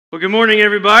Well, good morning,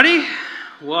 everybody.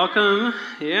 Welcome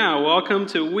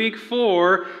to week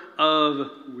 4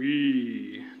 of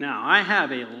We. Now, I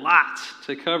have a lot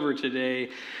to cover today,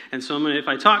 and so if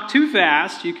I talk too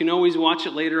fast, you can always watch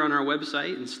it later on our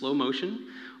website in slow motion,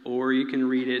 or you can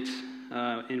read it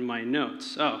in my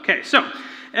notes. Okay, so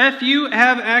if you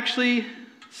have actually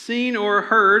seen or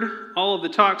heard all of the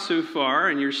talk so far,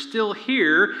 and you're still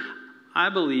here, I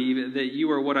believe that you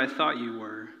are what I thought you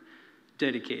were,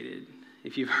 dedicated.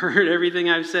 If you've heard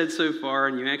everything I've said so far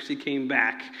and you actually came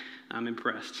back, I'm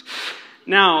impressed.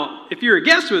 Now, if you're a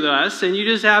guest with us and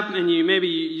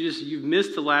you've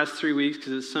missed the last 3 weeks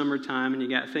because it's summertime and you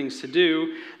got things to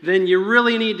do, then you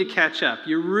really need to catch up.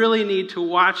 You really need to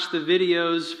watch the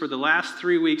videos for the last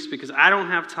 3 weeks because I don't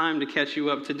have time to catch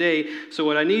you up today. So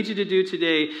what I need you to do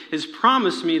today is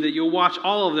promise me that you'll watch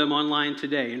all of them online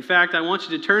today. In fact, I want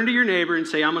you to turn to your neighbor and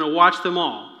say, I'm going to watch them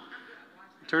all.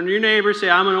 Turn to your neighbor, say,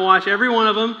 I'm going to watch every one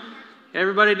of them.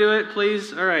 Everybody do it,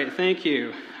 please? All right, thank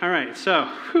you. All right, so,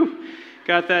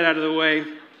 got that out of the way.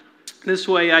 This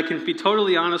way I can be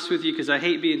totally honest with you because I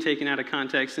hate being taken out of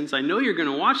context. Since I know you're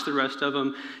going to watch the rest of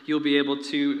them, you'll be able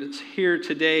to hear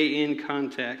today in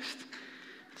context.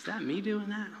 Is that me doing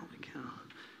that? Holy cow.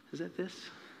 Is that this?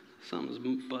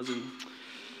 Something's buzzing.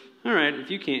 All right, if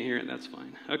you can't hear it, that's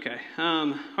fine. Okay.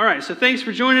 All right, so thanks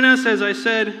for joining us. As I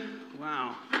said,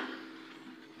 wow.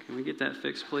 Can we get that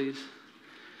fixed, please?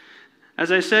 As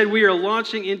I said, we are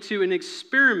launching into an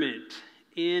experiment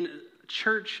in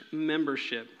church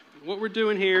membership. What we're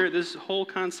doing here, this whole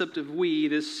concept of We,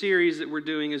 this series that we're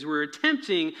doing, is we're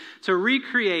attempting to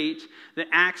recreate the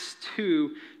Acts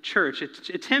 2 church. It's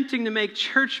attempting to make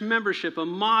church membership a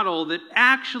model that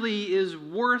actually is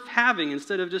worth having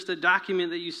instead of just a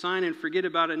document that you sign and forget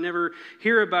about and never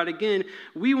hear about again.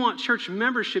 We want church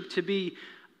membership to be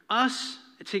us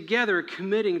together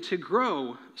committing to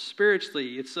grow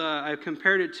spiritually. I've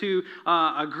compared it to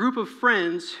a group of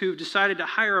friends who've decided to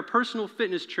hire a personal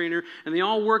fitness trainer, and they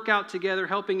all work out together,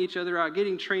 helping each other out,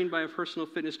 getting trained by a personal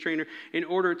fitness trainer in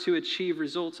order to achieve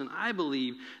results. And I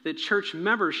believe that church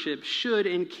membership should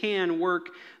and can work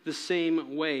the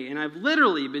same way. And I've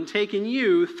literally been taking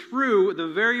you through the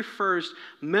very first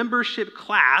membership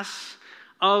class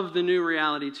of the New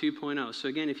Reality 2.0. So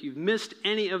again, if you've missed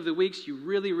any of the weeks, you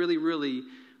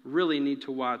really need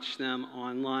to watch them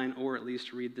online or at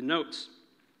least read the notes.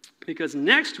 Because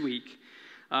next week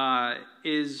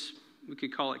we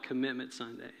could call it Commitment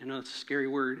Sunday. I know it's a scary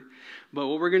word, but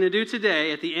what we're going to do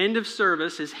today at the end of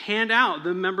service is hand out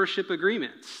the membership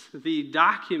agreements, the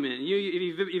document.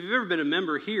 If you've ever been a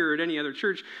member here at any other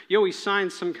church, you always sign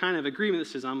some kind of agreement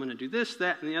that says, I'm going to do this,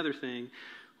 that, and the other thing.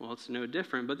 Well, it's no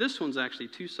different, but this one's actually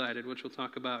two-sided, which we'll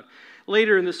talk about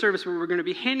later in the service, where we're going to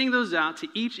be handing those out to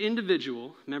each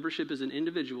individual. Membership is an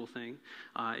individual thing.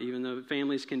 Even though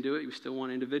families can do it, we still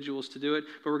want individuals to do it,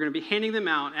 but we're going to be handing them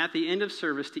out at the end of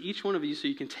service to each one of you so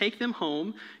you can take them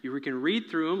home, you can read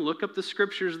through them, look up the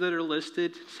scriptures that are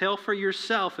listed, tell for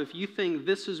yourself if you think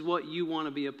this is what you want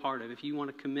to be a part of, if you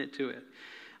want to commit to it.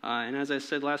 And as I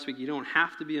said last week, you don't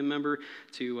have to be a member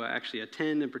to actually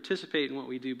attend and participate in what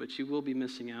we do, but you will be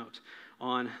missing out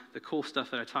on the cool stuff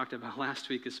that I talked about last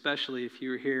week, especially if you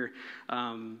were here,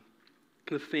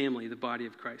 the family, the body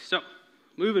of Christ. So,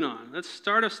 moving on. Let's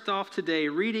start us off today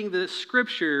reading the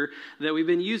scripture that we've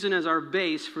been using as our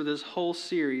base for this whole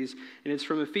series, and it's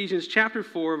from Ephesians chapter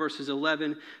 4, verses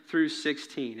 11 through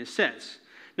 16. It says,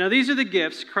 "Now these are the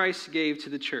gifts Christ gave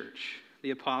to the church: the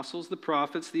apostles, the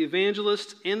prophets, the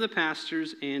evangelists, and the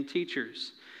pastors and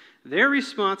teachers. Their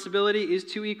responsibility is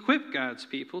to equip God's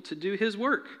people to do his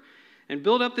work and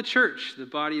build up the church, the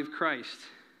body of Christ.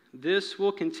 This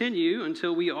will continue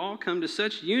until we all come to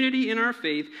such unity in our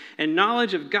faith and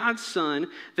knowledge of God's Son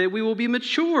that we will be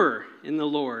mature in the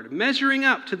Lord, measuring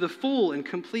up to the full and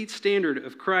complete standard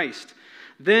of Christ.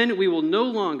 Then we will no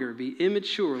longer be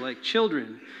immature like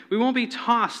children. We won't be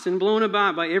tossed and blown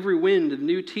about by every wind of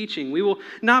new teaching. We will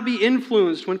not be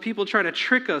influenced when people try to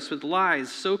trick us with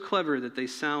lies so clever that they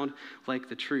sound like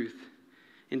the truth.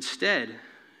 Instead,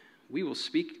 we will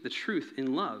speak the truth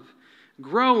in love,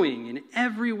 growing in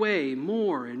every way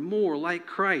more and more like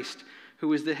Christ,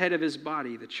 who is the head of his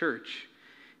body, the church.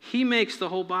 He makes the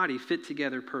whole body fit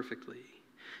together perfectly.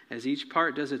 As each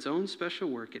part does its own special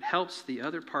work, it helps the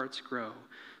other parts grow,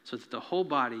 so that the whole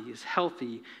body is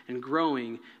healthy and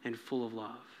growing and full of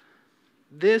love."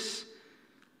 This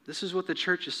is what the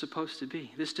church is supposed to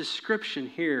be. This description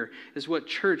here is what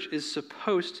church is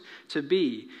supposed to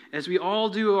be. As we all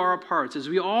do our parts, as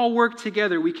we all work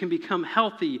together, we can become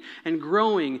healthy and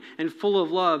growing and full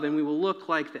of love, and we will look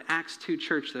like the Acts 2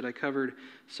 church that I covered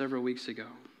several weeks ago.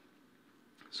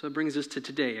 So it brings us to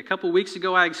today. A couple weeks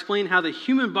ago, I explained how the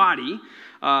human body,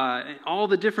 all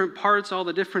the different parts, all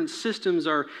the different systems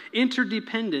are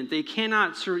interdependent. They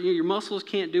cannot, your muscles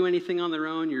can't do anything on their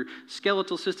own. Your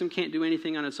skeletal system can't do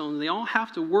anything on its own. They all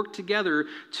have to work together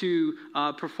to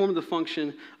perform the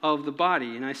function of the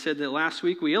body. And I said that last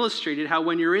week we illustrated how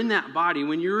when you're in that body,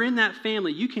 when you're in that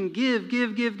family, you can give,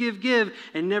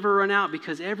 and never run out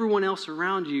because everyone else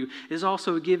around you is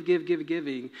also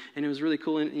giving. And it was a really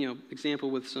cool, example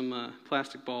with some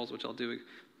plastic balls, which I'll do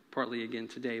partly again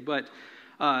today. But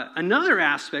another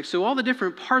aspect, so all the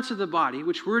different parts of the body,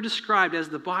 which were described as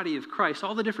the body of Christ,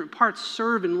 all the different parts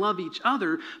serve and love each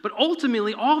other, but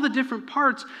ultimately all the different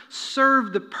parts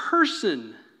serve the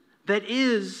person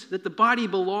that the body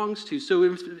belongs to. So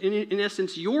in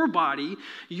essence, your body,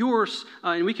 yours,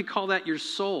 and we could call that your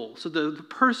soul. So the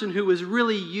person who is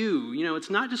really you. It's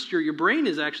not just your brain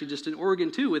is actually just an organ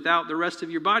too. Without the rest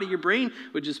of your body, your brain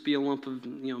would just be a lump of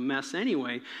mess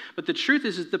anyway. But the truth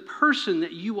is the person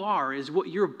that you are is what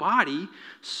your body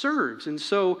serves. And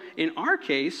so in our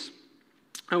case,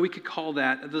 we could call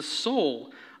that the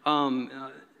soul.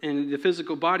 And the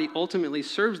physical body ultimately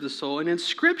serves the soul. And in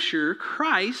Scripture,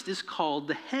 Christ is called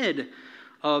the head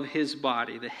of his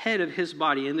body, the head of his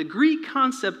body. And the Greek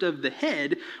concept of the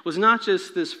head was not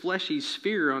just this fleshy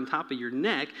sphere on top of your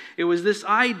neck. It was this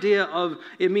idea of,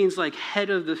 it means like head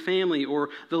of the family or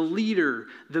the leader,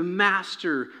 the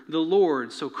master, the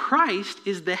Lord. So Christ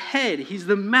is the head. He's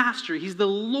the master. He's the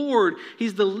Lord.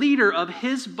 He's the leader of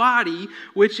his body,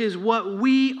 which is what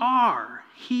we are.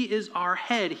 He is our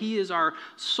head. He is our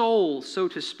soul, so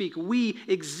to speak. We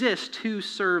exist to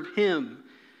serve him.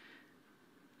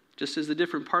 Just as the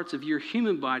different parts of your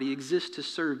human body exist to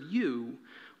serve you,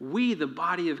 we, the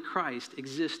body of Christ,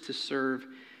 exist to serve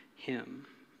him.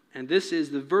 And this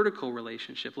is the vertical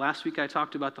relationship. Last week I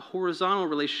talked about the horizontal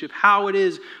relationship, how it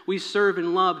is we serve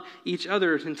and love each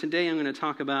other. And today I'm going to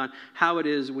talk about how it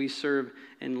is we serve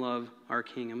and love our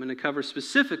King. I'm going to cover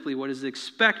specifically what is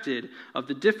expected of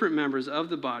the different members of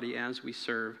the body as we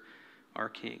serve our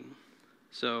King.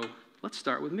 So let's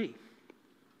start with me,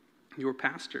 your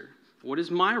pastor. What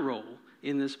is my role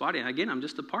in this body? And again, I'm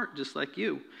just a part, just like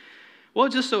you. Well,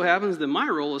 it just so happens that my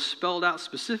role is spelled out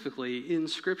specifically in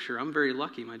Scripture. I'm very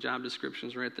lucky. My job description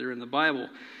is right there in the Bible.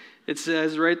 It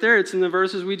says right there, it's in the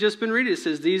verses we just been reading. It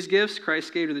says, these gifts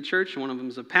Christ gave to the church, and one of them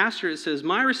is a pastor. It says,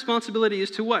 my responsibility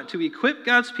is to what? To equip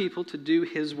God's people to do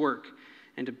his work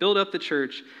and to build up the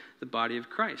church, the body of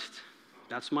Christ.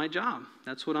 That's my job.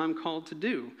 That's what I'm called to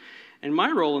do. And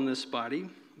my role in this body,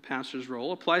 pastor's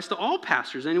role, applies to all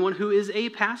pastors, anyone who is a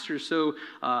pastor. So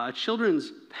a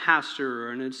children's pastor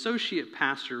or an associate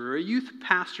pastor or a youth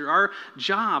pastor. Our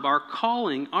job, our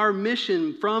calling, our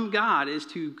mission from God is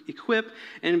to equip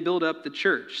and build up the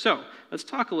church. So let's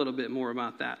talk a little bit more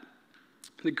about that.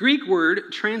 The Greek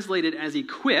word translated as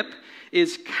equip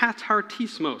is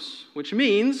katartismos, which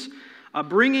means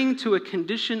bringing to a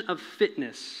condition of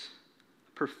fitness,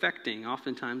 perfecting.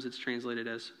 Oftentimes it's translated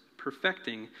as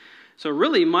perfecting. So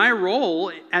really, my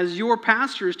role as your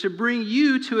pastor is to bring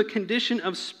you to a condition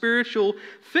of spiritual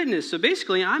fitness. So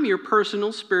basically, I'm your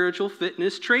personal spiritual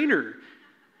fitness trainer,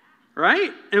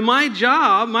 right? And my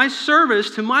job, my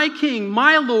service to my King,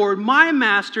 my Lord, my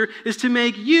Master, is to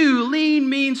make you lean,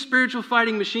 mean, spiritual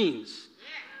fighting machines.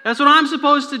 That's what I'm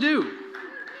supposed to do.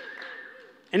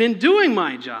 And in doing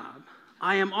my job,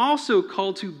 I am also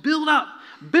called to build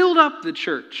up the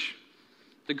church.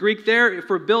 The Greek there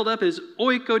for build up is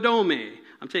oikodome.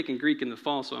 I'm taking Greek in the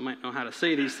fall, so I might know how to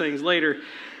say these things later.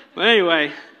 But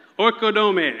anyway,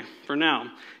 oikodome for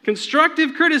now.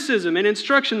 Constructive criticism and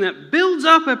instruction that builds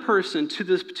up a person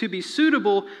to be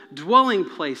suitable dwelling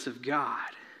place of God.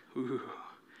 Ooh.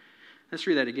 Let's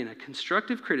read that again. A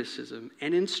constructive criticism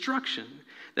and instruction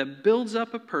that builds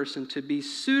up a person to be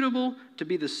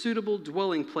the suitable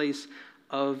dwelling place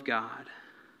of God.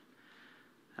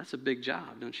 That's a big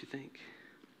job, don't you think?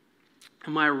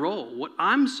 My role, what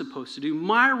I'm supposed to do,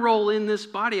 my role in this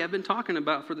body I've been talking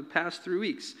about for the past 3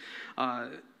 weeks.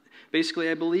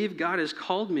 Basically, I believe God has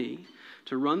called me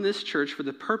to run this church for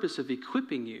the purpose of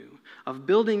equipping you, of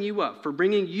building you up, for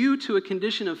bringing you to a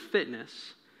condition of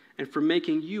fitness, and for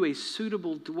making you a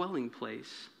suitable dwelling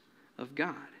place of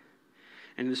God.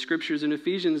 And the scriptures in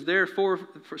Ephesians, therefore,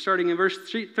 starting in verse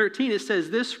 13, it says,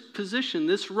 this position,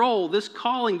 this role, this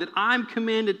calling that I'm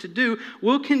commanded to do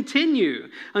will continue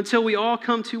until we all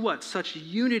come to what? Such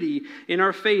unity in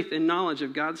our faith and knowledge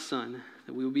of God's Son,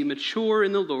 that we will be mature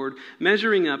in the Lord,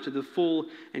 measuring up to the full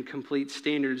and complete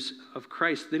standards of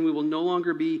Christ. Then we will no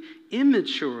longer be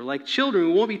immature, like children.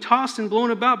 We won't be tossed and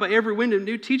blown about by every wind of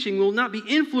new teaching. We will not be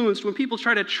influenced when people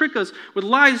try to trick us with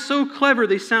lies so clever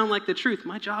they sound like the truth.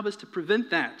 My job is to prevent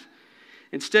that.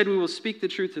 Instead, we will speak the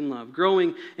truth in love,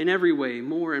 growing in every way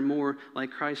more and more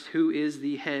like Christ, who is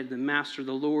the head, the master,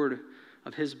 the Lord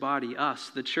of his body, us,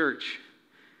 the church.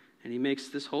 And he makes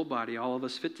this whole body, all of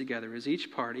us, fit together as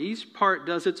each part. Each part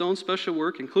does its own special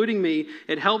work, including me.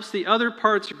 It helps the other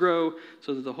parts grow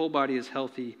so that the whole body is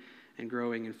healthy and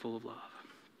growing and full of love.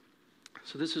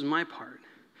 So this is my part.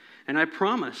 And I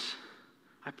promise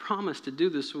to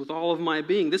do this with all of my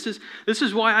being. This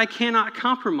is why I cannot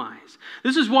compromise.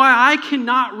 This is why I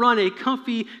cannot run a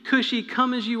comfy, cushy,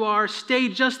 come as you are, stay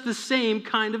just the same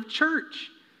kind of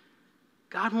church.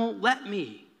 God won't let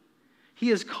me. He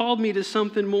has called me to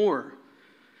something more.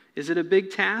 Is it a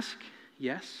big task?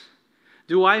 Yes.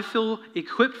 Do I feel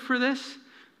equipped for this?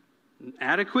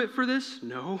 Adequate for this?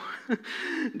 No.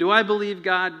 Do I believe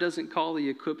God doesn't call the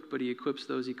equipped, but he equips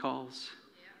those he calls?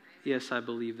 Yes, I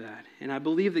believe that. And I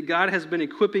believe that God has been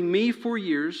equipping me for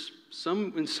years,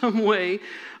 in some way.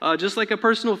 Just like a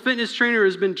personal fitness trainer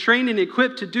has been trained and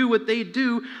equipped to do what they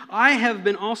do, I have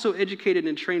been also educated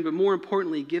and trained, but more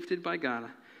importantly, gifted by God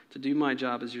to do my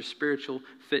job as your spiritual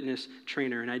fitness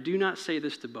trainer. And I do not say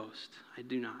this to boast. I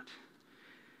do not.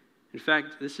 In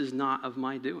fact, this is not of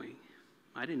my doing.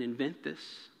 I didn't invent this.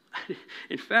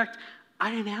 In fact,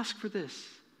 I didn't ask for this.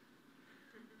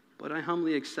 But I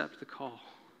humbly accept the call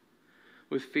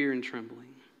with fear and trembling.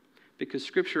 Because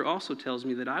Scripture also tells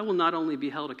me that I will not only be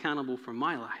held accountable for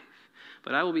my life,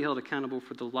 but I will be held accountable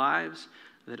for the lives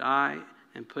that I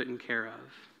am put in care of.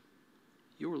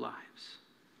 Your lives.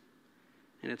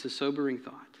 And it's a sobering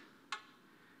thought.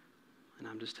 And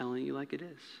I'm just telling you like it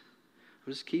is.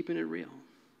 I'm just keeping it real.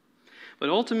 But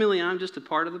ultimately, I'm just a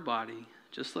part of the body,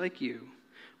 just like you.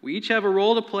 We each have a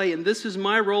role to play, and this is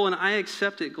my role, and I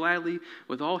accept it gladly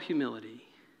with all humility.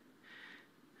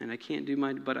 And I can't do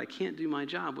my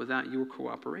job without your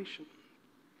cooperation.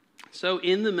 So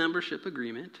in the membership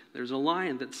agreement, there's a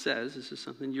line that says, this is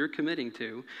something you're committing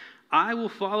to, I will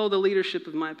follow the leadership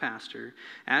of my pastor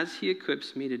as he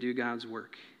equips me to do God's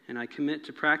work. And I commit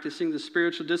to practicing the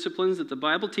spiritual disciplines that the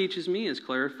Bible teaches me, as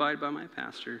clarified by my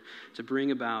pastor, to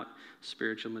bring about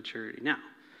spiritual maturity. Now,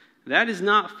 that is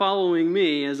not following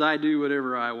me as I do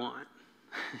whatever I want.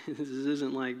 This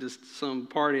isn't like just some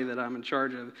party that I'm in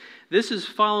charge of. This is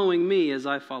following me as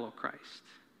I follow Christ.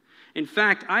 In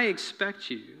fact, I expect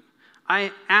you,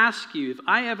 I ask you, if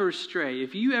I ever stray,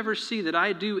 if you ever see that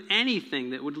I do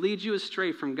anything that would lead you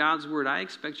astray from God's word, I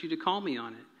expect you to call me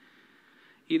on it.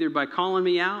 Either by calling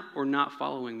me out or not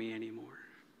following me anymore,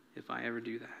 if I ever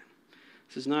do that.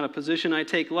 This is not a position I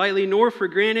take lightly nor for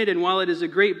granted, and while it is a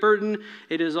great burden,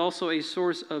 it is also a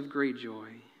source of great joy.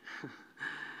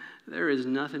 There is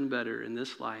nothing better in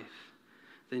this life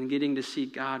than getting to see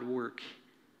God work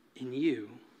in you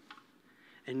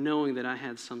and knowing that I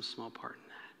had some small part in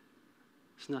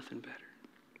that. There's nothing better.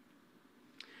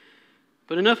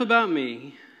 But enough about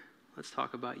me. Let's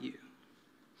talk about you.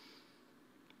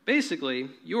 Basically,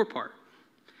 your part.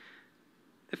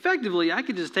 Effectively, I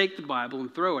could just take the Bible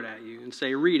and throw it at you and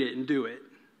say, read it and do it.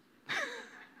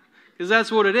 Because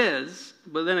that's what it is.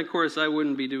 But then, of course, I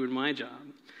wouldn't be doing my job.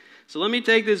 So let me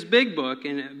take this big book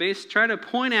and try to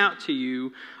point out to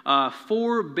you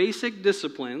 4 basic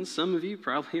disciplines. Some of you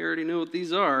probably already know what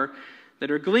these are,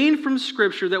 that are gleaned from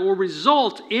Scripture that will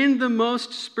result in the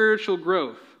most spiritual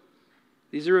growth.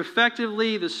 These are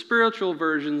effectively the spiritual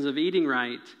versions of eating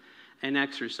right and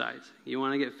exercise. You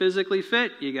want to get physically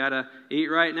fit, you got to eat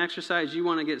right and exercise. You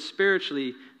want to get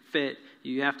spiritually fit,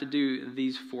 you have to do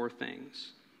these 4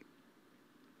 things.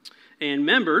 And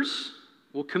members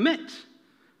will commit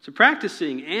to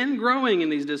practicing and growing in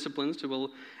these disciplines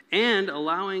and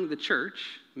allowing the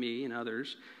church, me and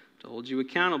others, to hold you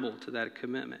accountable to that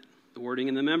commitment. The wording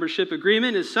in the membership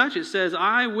agreement is such. It says,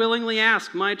 I willingly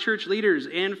ask my church leaders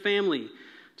and family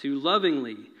to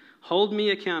lovingly hold me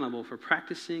accountable for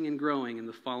practicing and growing in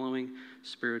the following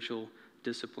spiritual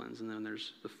disciplines. And then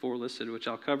there's the 4 listed, which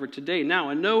I'll cover today. Now,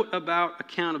 a note about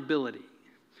accountability.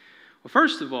 Well,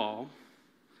 first of all,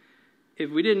 if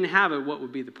we didn't have it, what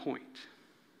would be the point?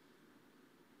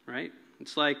 Right?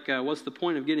 It's like, what's the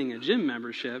point of getting a gym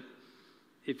membership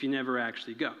if you never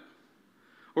actually go?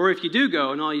 Or if you do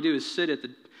go and all you do is sit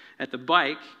at the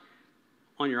bike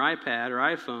on your iPad or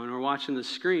iPhone or watching the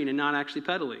screen and not actually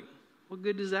pedaling. What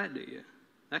good does that do you?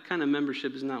 That kind of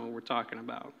membership is not what we're talking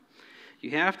about.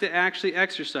 You have to actually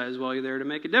exercise while you're there to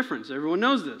make a difference. Everyone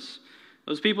knows this.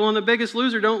 Those people on The Biggest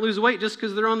Loser don't lose weight just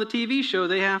because they're on the TV show.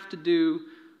 They have to do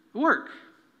work,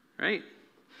 right?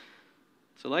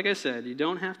 So like I said, you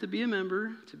don't have to be a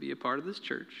member to be a part of this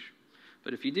church.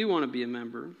 But if you do want to be a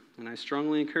member, and I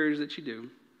strongly encourage that you do,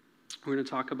 we're going to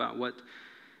talk about what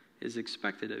is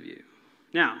expected of you.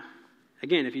 Now,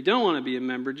 again, if you don't want to be a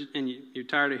member and you're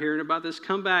tired of hearing about this,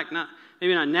 come back,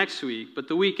 maybe not next week, but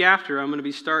the week after. I'm going to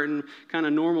be starting kind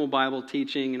of normal Bible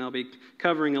teaching, and I'll be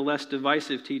covering a less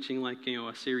divisive teaching like,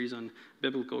 a series on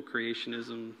biblical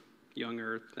creationism, young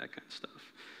earth, that kind of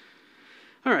stuff.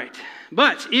 All right,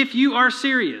 but if you are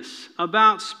serious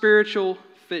about spiritual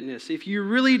fitness, if you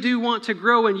really do want to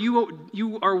grow and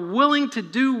you are willing to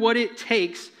do what it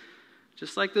takes,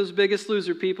 just like those Biggest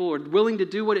Loser people are willing to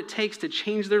do what it takes to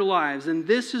change their lives, and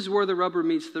this is where the rubber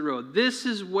meets the road. This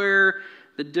is where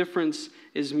the difference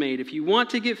is made. If you want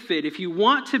to get fit, if you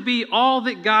want to be all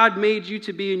that God made you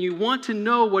to be, and you want to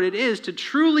know what it is to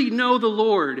truly know the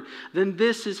Lord, then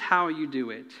this is how you do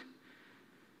it.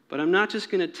 But I'm not just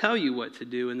going to tell you what to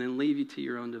do and then leave you to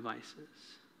your own devices.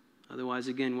 Otherwise,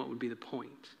 again, what would be the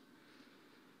point?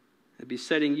 It'd be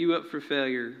setting you up for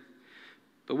failure.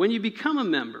 But when you become a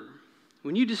member,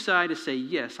 when you decide to say,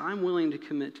 yes, I'm willing to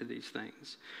commit to these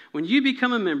things, when you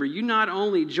become a member, you not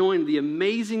only join the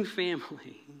amazing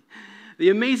family, the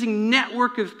amazing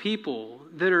network of people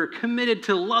that are committed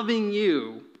to loving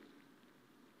you,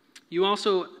 you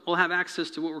also will have access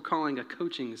to what we're calling a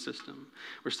coaching system.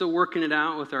 We're still working it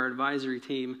out with our advisory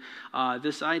team.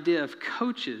 This idea of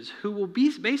coaches who will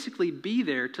basically be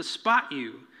there to spot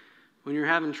you when you're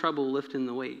having trouble lifting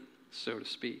the weight, so to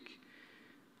speak.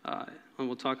 And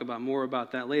we'll talk more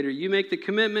about that later. You make the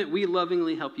commitment, we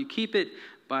lovingly help you keep it,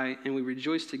 and we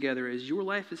rejoice together as your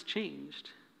life is changed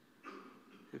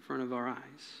in front of our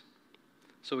eyes.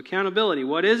 So accountability,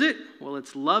 what is it? Well,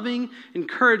 it's loving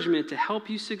encouragement to help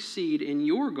you succeed in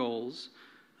your goals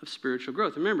of spiritual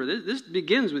growth. Remember, this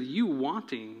begins with you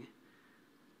wanting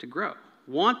to grow.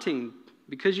 Wanting,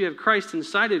 because you have Christ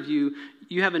inside of you,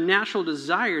 you have a natural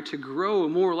desire to grow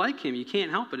more like Him. You can't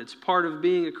help it. It's part of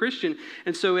being a Christian.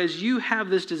 And so as you have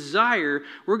this desire,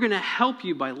 we're going to help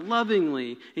you by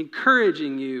lovingly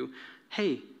encouraging you.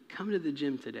 Hey, come to the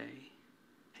gym today.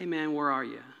 Hey, man, where are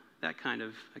you? That kind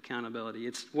of accountability.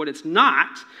 What it's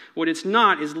not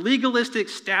is legalistic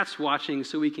stats watching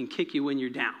so we can kick you when you're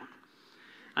down.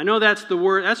 I know that's the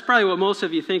word. That's probably what most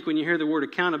of you think when you hear the word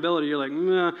accountability. You're like,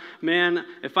 man,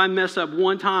 if I mess up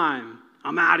one time,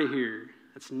 I'm out of here.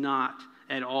 That's not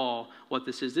at all what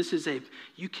this is. This is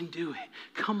you can do it.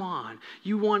 Come on.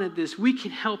 You wanted this. We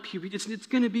can help you. It's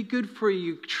going to be good for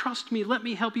you. Trust me. Let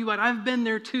me help you out. I've been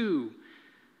there too.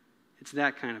 It's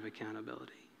that kind of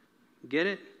accountability. Get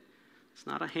it? It's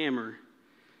not a hammer.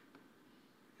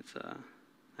 It's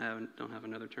I don't have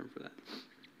another term for that.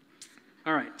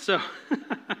 All right, so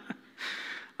I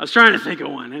was trying to think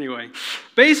of one anyway.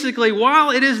 Basically,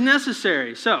 while it is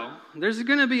necessary, so there's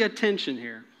going to be a tension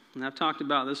here, and I've talked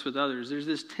about this with others. There's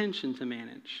this tension to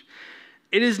manage.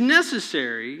 It is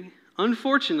necessary,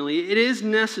 unfortunately, it is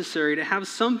necessary to have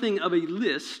something of a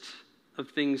list of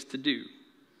things to do.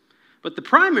 But the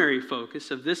primary focus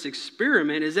of this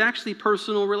experiment is actually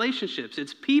personal relationships.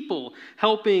 It's people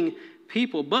helping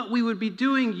people. But we would be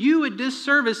doing you a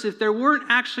disservice if there weren't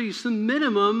actually some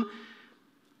minimum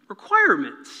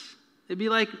requirements. It'd be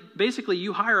like basically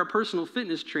you hire a personal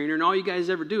fitness trainer and all you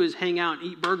guys ever do is hang out and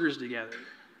eat burgers together.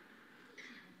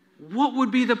 What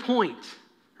would be the point,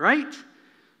 right?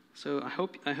 So I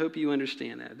hope you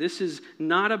understand that. This is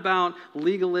not about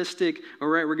legalistic, all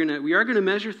right, we are gonna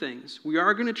measure things. We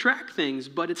are gonna track things,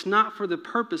 but it's not for the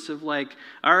purpose of like,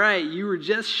 all right, you were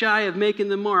just shy of making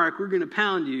the mark, we're gonna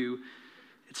pound you.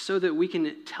 It's so that we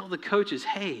can tell the coaches,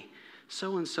 hey,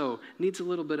 so-and-so needs a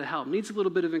little bit of help, needs a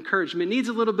little bit of encouragement, needs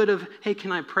a little bit of, hey,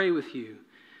 can I pray with you?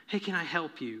 Hey, can I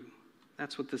help you?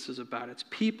 That's what this is about. It's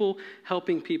people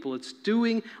helping people. It's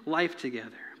doing life together.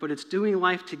 But it's doing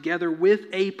life together with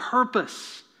a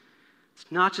purpose.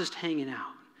 It's not just hanging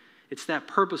out. It's that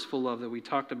purposeful love that we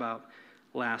talked about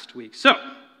last week. So,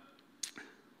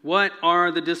 what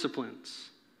are the disciplines?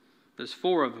 There's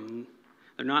 4 of them.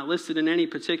 They're not listed in any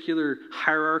particular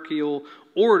hierarchical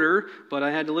order, but I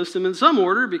had to list them in some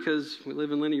order because we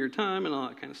live in linear time and all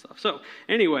that kind of stuff. So,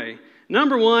 anyway,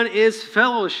 number 1 is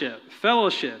fellowship.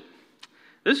 Fellowship.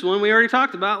 This one we already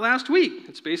talked about last week.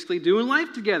 It's basically doing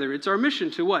life together. It's our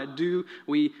mission to what? Do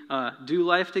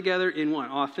life together in what?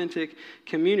 Authentic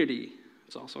community.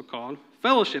 It's also called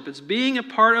fellowship. It's being a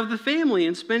part of the family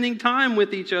and spending time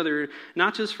with each other,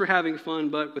 not just for having fun,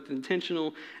 but with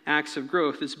intentional acts of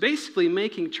growth. It's basically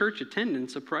making church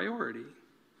attendance a priority.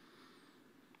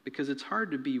 Because it's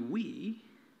hard to be we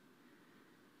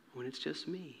when it's just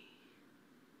me.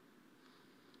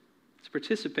 It's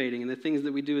participating in the things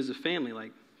that we do as a family,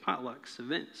 like potlucks,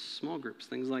 events, small groups,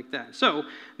 things like that. So,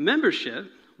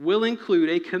 membership will include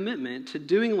a commitment to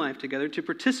doing life together, to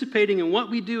participating in what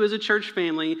we do as a church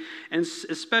family, and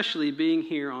especially being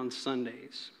here on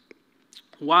Sundays.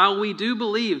 While we do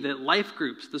believe that life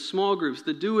groups, the small groups,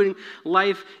 the doing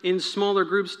life in smaller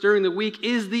groups during the week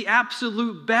is the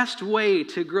absolute best way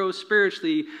to grow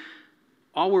spiritually,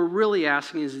 all we're really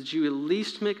asking is that you at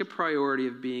least make a priority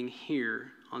of being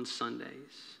here on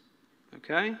Sundays.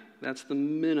 Okay? That's the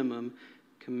minimum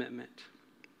commitment.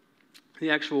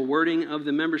 The actual wording of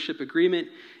the membership agreement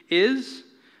is,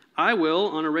 I will,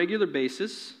 on a regular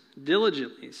basis,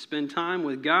 diligently spend time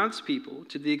with God's people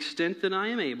to the extent that I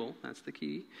am able, that's the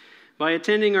key, by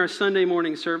attending our Sunday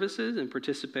morning services and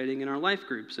participating in our life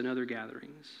groups and other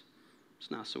gatherings. It's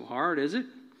not so hard, is it?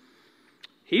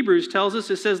 Hebrews tells us,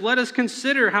 it says, let us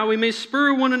consider how we may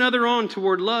spur one another on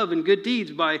toward love and good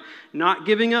deeds by not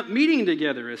giving up meeting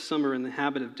together, as some are in the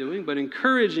habit of doing, but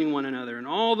encouraging one another, and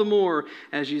all the more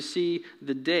as you see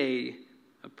the day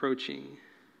approaching.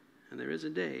 And there is a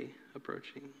day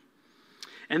approaching.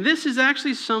 And this is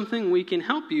actually something we can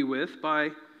help you with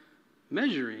by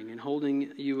measuring and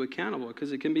holding you accountable,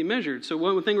 because it can be measured. So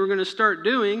one thing we're going to start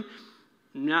doing,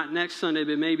 not next Sunday,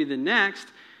 but maybe the next,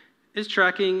 is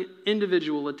tracking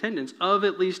individual attendance of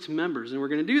at least members. And we're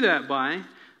going to do that by,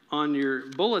 on your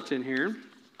bulletin here,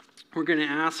 we're going to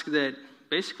ask that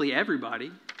basically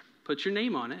everybody put your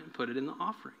name on it and put it in the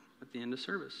offering at the end of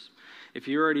service. If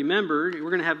you're already a member, we're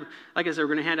going to have, like I said, we're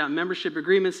going to hand out membership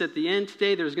agreements at the end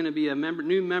today. There's going to be a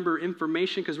new member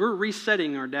information because we're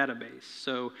resetting our database.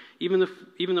 So even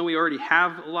though we already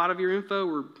have a lot of your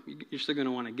info, you're still going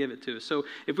to want to give it to us. So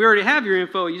if we already have your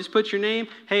info, you just put your name,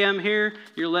 hey, I'm here.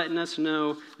 You're letting us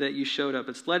know that you showed up.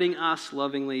 It's letting us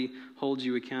lovingly hold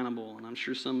you accountable. And I'm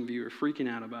sure some of you are freaking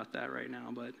out about that right now,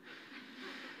 but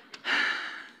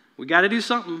we got to do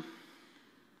something.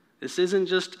 This isn't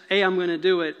just, hey, I'm going to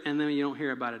do it, and then you don't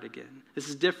hear about it again. This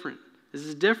is different. This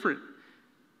is different.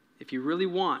 If you really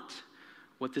want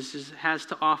what this has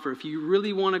to offer, if you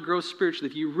really want to grow spiritually,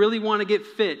 if you really want to get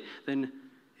fit, then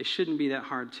it shouldn't be that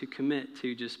hard to commit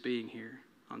to just being here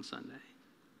on Sunday.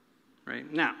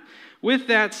 Right? Now, with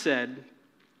that said,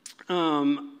 there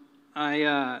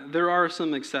are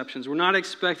some exceptions. We're not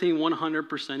expecting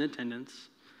 100% attendance,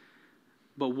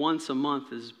 but once a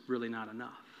month is really not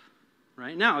enough.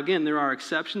 Right? Now, again, there are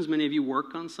exceptions. Many of you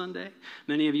work on Sunday.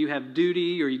 Many of you have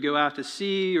duty, or you go out to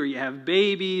sea, or you have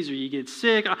babies, or you get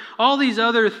sick. All these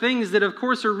other things that, of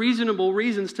course, are reasonable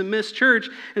reasons to miss church.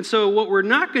 And so what we're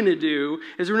not going to do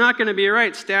is we're not going to be, all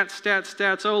right,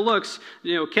 stats. Oh, look,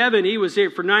 Kevin, he was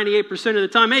here for 98% of the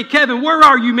time. Hey, Kevin, where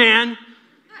are you, man?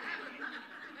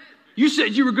 You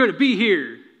said you were going to be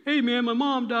here. Hey, man, my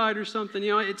mom died or something.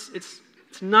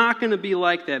 It's not going to be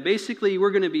like that. Basically,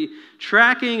 we're going to be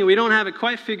tracking, and we don't have it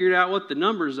quite figured out what the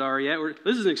numbers are yet.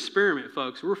 This is an experiment,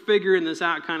 folks. We're figuring this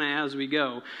out kind of as we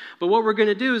go. But what we're going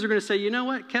to do is we're going to say, you know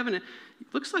what, Kevin, it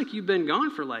looks like you've been gone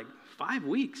for like 5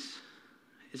 weeks.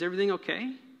 Is everything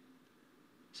okay?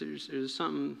 Is there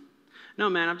something? No,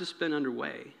 man, I've just been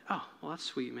underway. Oh, well, that's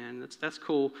sweet, man. That's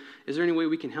cool. Is there any way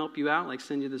we can help you out, like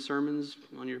send you the sermons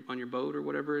on your boat or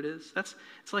whatever it is? It's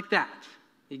like that.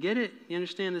 You get it? You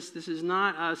understand this? This is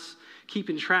not us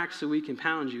keeping track so we can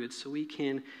pound you. It's so we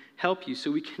can help you, so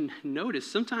we can notice.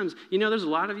 Sometimes, there's a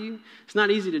lot of you. It's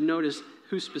not easy to notice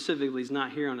who specifically is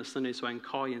not here on a Sunday, so I can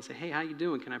call you and say, hey, how you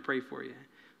doing? Can I pray for you?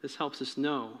 This helps us to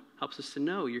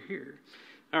know you're here.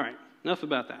 All right, enough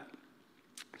about that.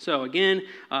 So again,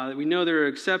 we know there are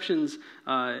exceptions,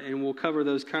 and we'll cover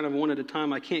those kind of one at a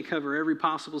time. I can't cover every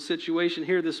possible situation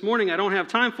here this morning. I don't have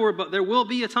time for it, but there will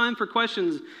be a time for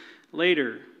questions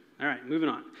later. All right, moving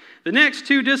on. The next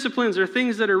two disciplines are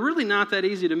things that are really not that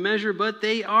easy to measure, but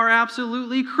they are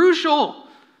absolutely crucial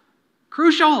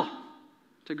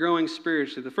to growing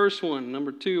spiritually. The first one,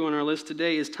 number 2 on our list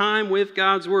today, is time with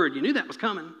God's Word. You knew that was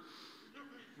coming.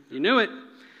 You knew it.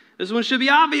 This one should be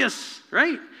obvious,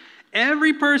 right?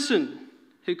 Every person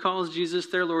who calls Jesus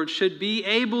their Lord should be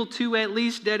able to at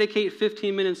least dedicate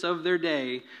 15 minutes of their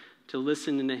day to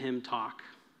listening to Him talk.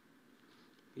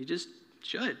 You just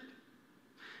should.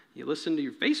 You listen to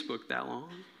your Facebook that long,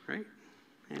 right?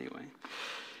 Anyway.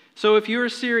 So if you're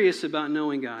serious about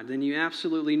knowing God, then you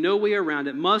absolutely, no way around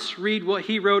it, must read what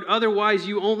He wrote. Otherwise,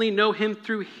 you only know Him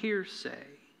through hearsay.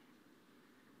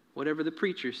 Whatever the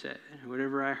preacher said,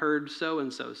 whatever I heard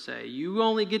so-and-so say. You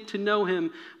only get to know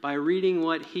Him by reading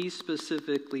what He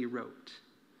specifically wrote.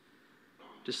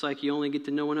 Just like you only get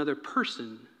to know another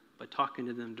person by talking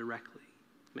to them directly.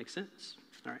 Make sense?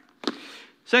 All right.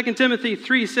 2 Timothy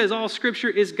 3 says, all Scripture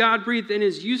is God-breathed and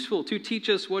is useful to teach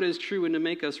us what is true and to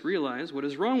make us realize what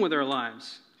is wrong with our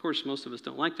lives. Of course, most of us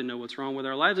don't like to know what's wrong with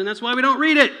our lives, and that's why we don't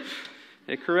read it.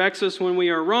 It corrects us when we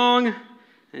are wrong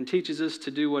and teaches us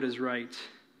to do what is right.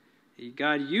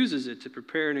 God uses it to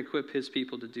prepare and equip his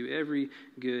people to do every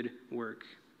good work.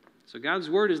 So God's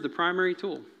word is the primary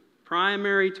tool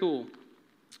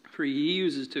for he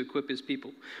uses to equip his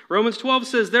people. Romans 12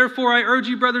 says, therefore I urge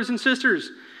you, brothers and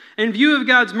sisters, in view of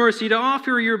God's mercy, to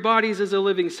offer your bodies as a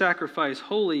living sacrifice,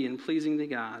 holy and pleasing to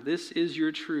God. This is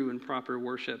your true and proper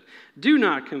worship. Do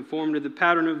not conform to the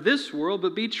pattern of this world,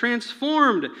 but be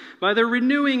transformed by the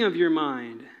renewing of your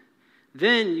mind.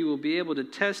 Then you will be able to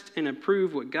test and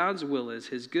approve what God's will is,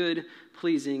 his good,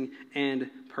 pleasing, and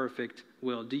perfect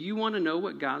will. Do you want to know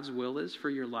what God's will is for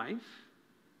your life?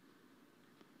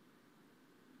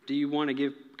 Do you want to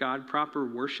give God proper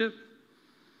worship?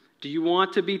 Do you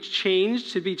want to be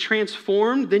changed, to be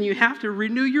transformed? Then you have to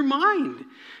renew your mind.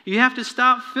 You have to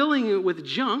stop filling it with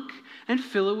junk and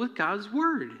fill it with God's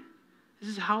word. This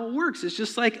is how it works. It's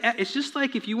just like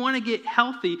if you want to get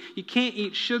healthy, you can't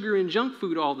eat sugar and junk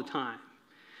food all the time.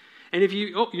 And if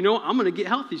I'm going to get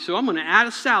healthy, so I'm going to add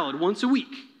a salad once a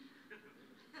week.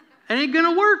 It ain't going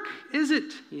to work, is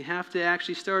it? You have to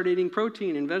actually start eating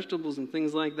protein and vegetables and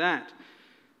things like that.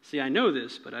 See, I know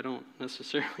this, but I don't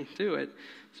necessarily do it.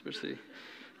 Especially,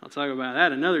 I'll talk about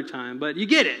that another time. But you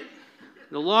get it.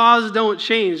 The laws don't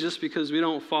change just because we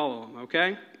don't follow them,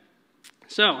 okay?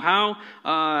 So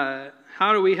how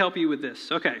do we help you with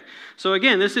this? Okay, so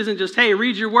again, this isn't just, hey,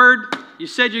 read your word. You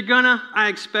said you're gonna. I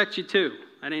expect you to.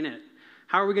 That ain't it.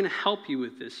 How are we going to help you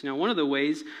with this? One of the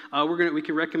ways we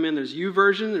can recommend, there's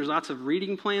YouVersion. There's lots of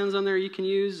reading plans on there you can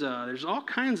use. There's all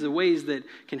kinds of ways that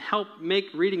can help make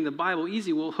reading the Bible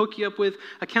easy. We'll hook you up with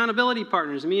accountability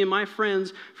partners. Me and my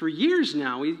friends, for years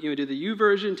now, we do the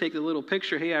YouVersion, take the little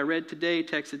picture, hey, I read today,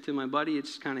 text it to my buddy.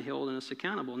 It's kind of holding us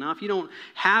accountable. Now, if you don't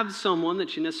have someone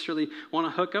that you necessarily want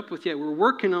to hook up with yet, we're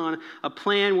working on a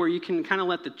plan where you can kind of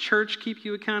let the church keep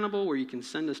you accountable, where you can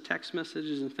send us text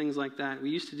messages and things like that. We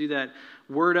used to do that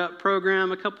Word Up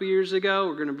program a couple years ago.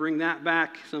 We're going to bring that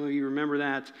back. Some of you remember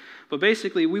that. But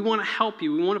basically, we want to help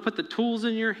you. We want to put the tools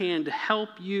in your hand to help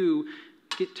you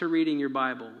get to reading your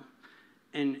Bible.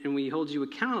 And we hold you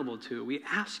accountable to it. We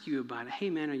ask you about it. Hey,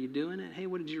 man, are you doing it? Hey,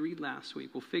 what did you read last week?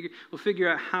 We'll figure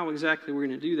out how exactly we're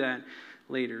going to do that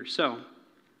later. So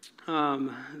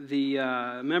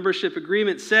the membership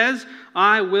agreement says,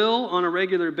 I will, on a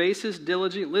regular basis,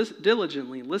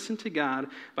 diligently listen to God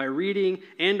by reading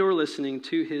and or listening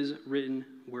to his written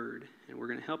word. And we're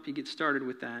going to help you get started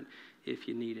with that if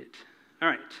you need it. All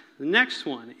right, the next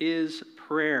one is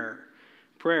prayer.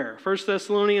 Prayer. 1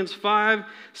 Thessalonians 5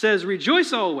 says,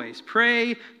 rejoice always,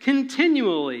 pray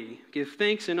continually, give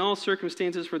thanks in all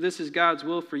circumstances, for this is God's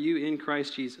will for you in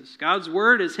Christ Jesus. God's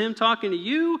word is him talking to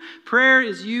you. Prayer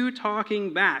is you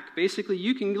talking back. Basically,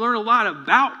 you can learn a lot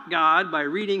about God by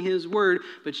reading his word,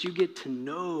 but you get to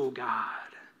know God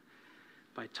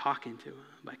by talking to him,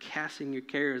 by casting your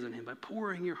cares on him, by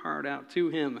pouring your heart out to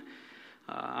him.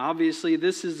 Obviously,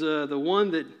 this is the one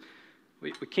that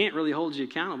we can't really hold you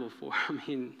accountable for. I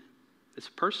mean, it's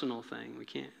a personal thing.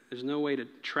 There's no way to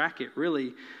track it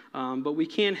really, but we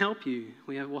can help you.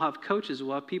 We'll have coaches,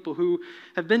 we'll have people who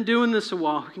have been doing this a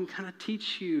while, who can kind of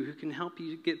teach you, who can help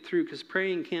you get through, because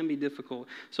praying can be difficult.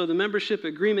 So the membership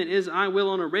agreement is, I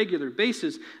will on a regular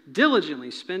basis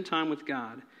diligently spend time with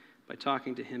God by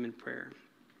talking to him in prayer.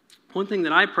 One thing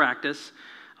that I practice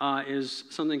is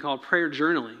something called prayer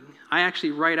journaling. I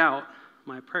actually write out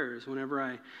my prayers whenever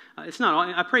I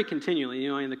pray continually,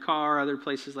 in the car, other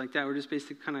places like that. We're just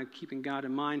basically kind of keeping God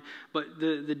in mind. But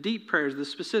the deep prayers, the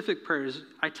specific prayers,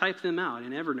 I type them out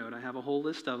in Evernote. I have a whole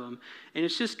list of them. And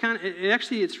it's just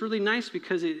it's really nice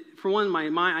because for one, my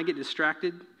mind, I get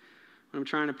distracted when I'm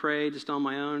trying to pray just on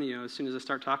my own. As soon as I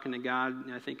start talking to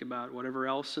God, I think about whatever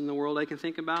else in the world I can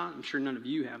think about. I'm sure none of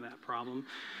you have that problem.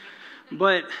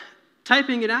 But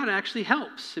typing it out actually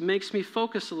helps. It makes me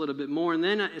focus a little bit more. And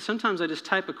then sometimes I just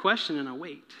type a question and I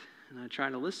wait. And I try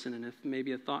to listen. And if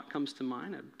maybe a thought comes to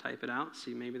mind, I type it out,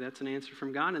 see maybe that's an answer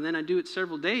from God. And then I do it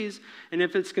several days. And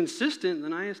if it's consistent,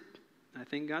 then I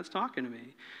think God's talking to me.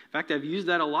 In fact, I've used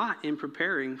that a lot in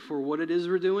preparing for what it is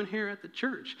we're doing here at the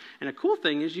church. And a cool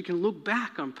thing is you can look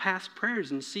back on past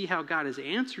prayers and see how God has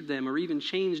answered them or even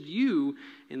changed you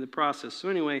in the process. So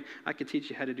anyway, I could teach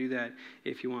you how to do that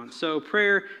if you want. So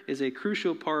prayer is a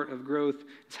crucial part of growth.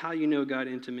 It's how you know God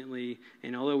intimately.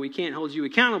 And although we can't hold you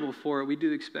accountable for it, we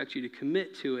do expect you to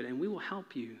commit to it, and we will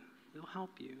help you. We'll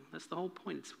help you. That's the whole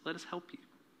point. It's let us help you.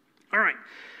 All right.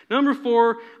 Number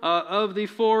 4 of the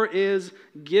 4 is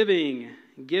giving.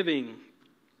 Giving.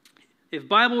 If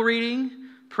Bible reading,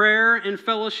 prayer, and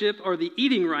fellowship are the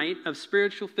eating right of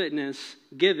spiritual fitness,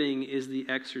 giving is the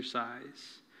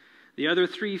exercise. The other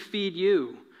three feed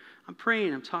you. I'm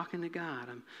praying, I'm talking to God,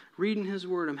 I'm reading His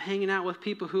Word, I'm hanging out with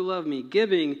people who love me.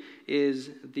 Giving is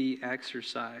the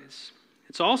exercise.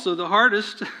 It's also the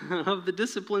hardest of the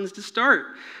disciplines to start,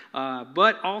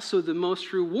 but also the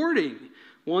most rewarding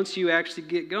once you actually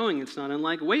get going. It's not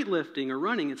unlike weightlifting or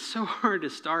running. It's so hard to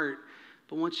start,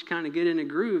 but once you kind of get in a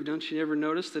groove, don't you ever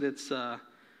notice that it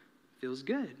feels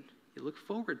good? You look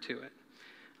forward to it.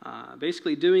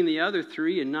 Basically, doing the other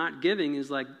three and not giving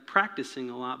is like practicing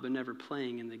a lot but never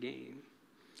playing in the game.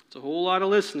 It's a whole lot of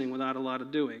listening without a lot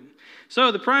of doing.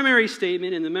 So the primary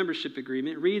statement in the membership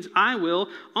agreement reads, I will,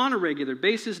 on a regular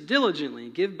basis, diligently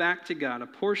give back to God a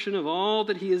portion of all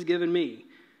that He has given me,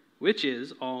 which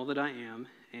is all that I am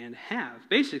and have.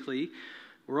 Basically,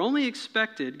 God only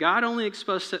expects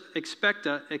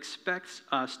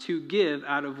us to give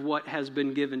out of what has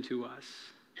been given to us,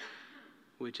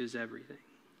 which is everything,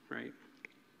 right?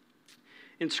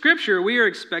 In Scripture, we are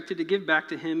expected to give back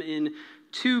to Him in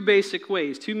two basic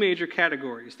ways, two major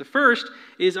categories. The first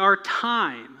is our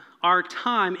time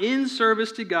in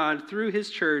service to God through His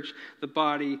church, the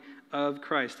body of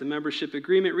Christ. The membership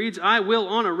agreement reads, I will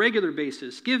on a regular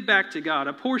basis give back to God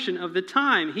a portion of the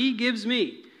time He gives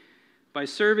me by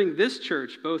serving this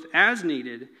church both as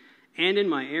needed and in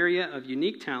my area of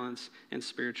unique talents and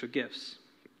spiritual gifts.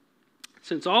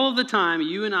 Since all of the time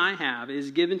you and I have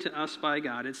is given to us by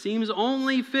God, it seems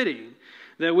only fitting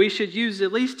that we should use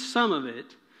at least some of it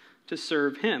to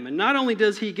serve Him. And not only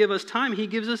does He give us time, He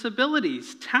gives us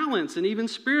abilities, talents, and even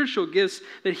spiritual gifts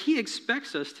that He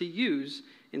expects us to use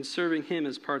in serving Him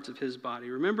as parts of His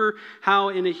body. Remember how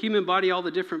in a human body all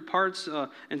the different parts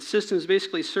and systems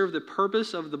basically serve the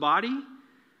purpose of the body?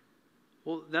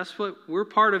 Well, that's what we're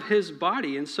part of His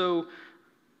body, and so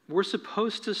we're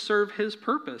supposed to serve His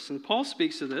purpose. And Paul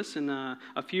speaks of this in a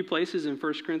few places. In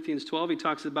 1 Corinthians 12, he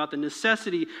talks about the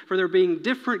necessity for there being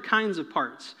different kinds of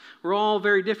parts. We're all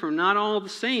very different, not all the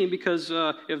same, because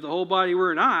if the whole body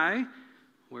were an eye,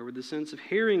 where would the sense of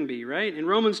hearing be, right? In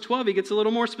Romans 12, he gets a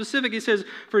little more specific. He says,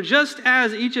 for just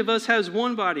as each of us has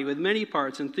one body with many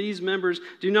parts, and these members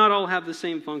do not all have the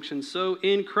same function, so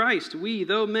in Christ we,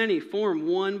 though many, form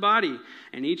one body,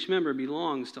 and each member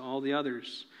belongs to all the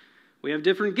others. We have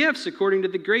different gifts according to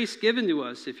the grace given to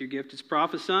us. If your gift is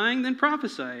prophesying, then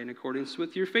prophesy in accordance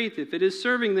with your faith. If it is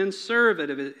serving, then serve.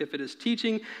 If it is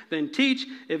teaching, then teach.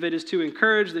 If it is to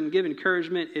encourage, then give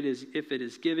encouragement. If it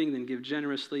is giving, then give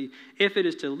generously. If it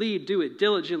is to lead, do it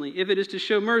diligently. If it is to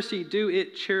show mercy, do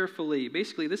it cheerfully.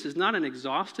 Basically, this is not an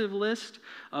exhaustive list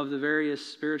of the various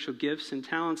spiritual gifts and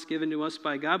talents given to us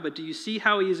by God, but do you see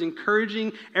how He is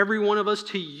encouraging every one of us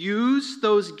to use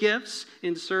those gifts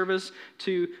in service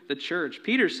to the church?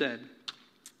 Peter said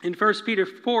in 1 Peter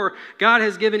 4, God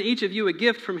has given each of you a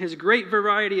gift from His great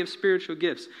variety of spiritual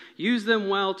gifts. Use them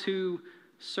well to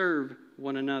serve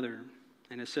one another.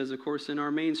 And it says, of course, in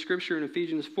our main scripture in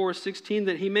Ephesians 4:16,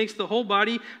 that He makes the whole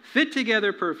body fit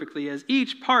together perfectly. As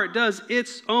each part does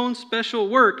its own special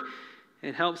work,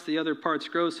 it helps the other parts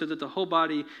grow so that the whole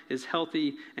body is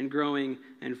healthy and growing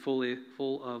and full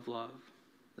of love.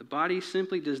 The body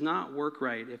simply does not work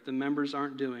right if the members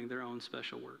aren't doing their own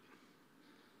special work,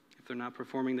 if they're not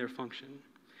performing their function.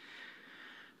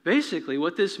 Basically,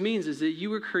 what this means is that you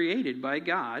were created by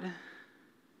God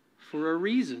for a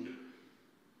reason,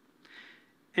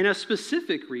 and a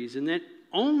specific reason that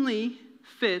only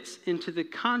fits into the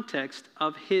context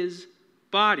of His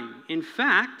body. In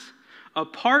fact,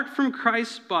 apart from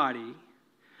Christ's body,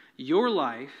 your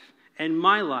life and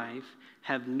my life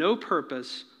have no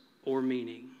purpose or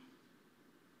meaning.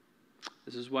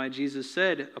 This is why Jesus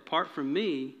said, apart from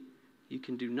me, you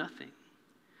can do nothing.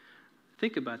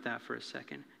 Think about that for a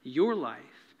second. Your life,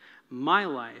 my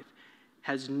life,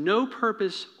 has no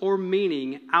purpose or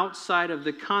meaning outside of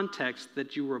the context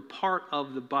that you were part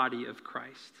of the body of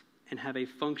Christ and have a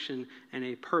function and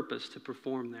a purpose to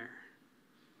perform there.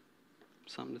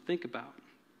 Something to think about.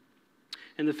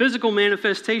 And the physical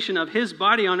manifestation of His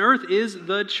body on earth is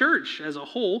the church as a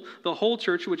whole. The whole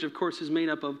church, which of course is made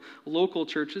up of local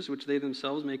churches, which they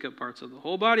themselves make up parts of the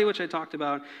whole body, which I talked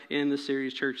about in the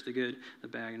series Church, the Good, the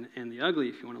Bad, and the Ugly,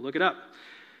 if you want to look it up.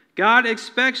 God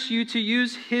expects you to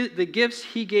use the gifts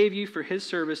He gave you for His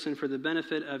service and for the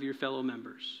benefit of your fellow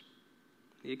members.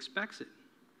 He expects it.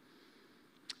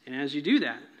 And as you do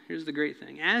that, here's the great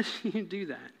thing. As you do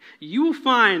that, you will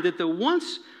find that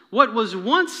what was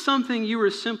once something you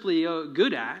were simply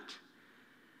good at,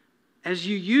 as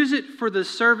you use it for the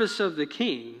service of the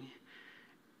King,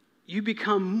 you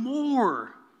become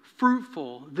more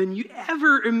fruitful than you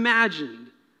ever imagined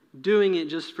doing it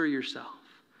just for yourself.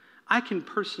 I can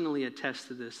personally attest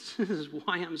to this. This is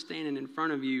why I'm standing in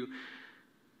front of you.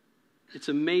 It's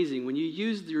amazing. When you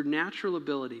use your natural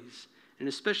abilities, and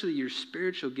especially your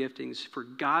spiritual giftings for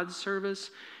God's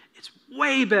service, it's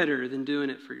way better than doing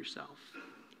it for yourself.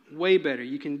 Way better.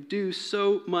 You can do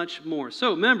so much more.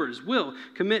 So members will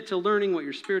commit to learning what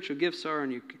your spiritual gifts are,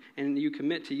 and you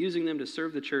commit to using them to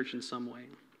serve the church in some way.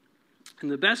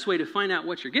 And the best way to find out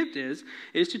what your gift is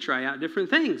to try out different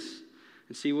things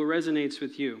and see what resonates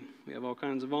with you. We have all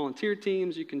kinds of volunteer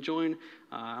teams you can join.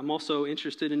 I'm also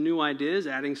interested in new ideas,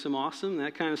 adding some awesome,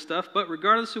 that kind of stuff. But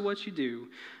regardless of what you do,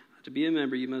 to be a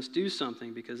member, you must do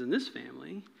something, because in this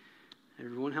family,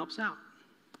 everyone helps out.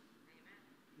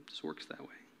 It just works that way.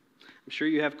 I'm sure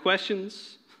you have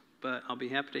questions, but I'll be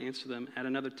happy to answer them at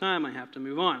another time. I have to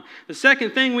move on. The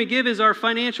second thing we give is our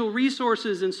financial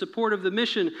resources in support of the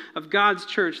mission of God's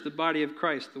church, the body of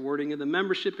Christ. The wording of the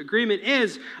membership agreement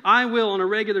is, I will on a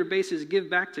regular basis give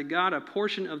back to God a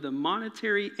portion of the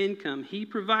monetary income He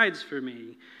provides for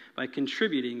me by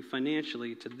contributing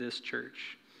financially to this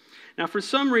church. Now, for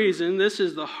some reason, this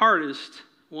is the hardest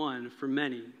one for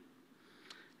many.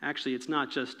 Actually, it's not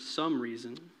just some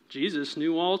reason. Jesus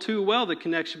knew all too well the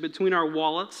connection between our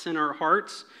wallets and our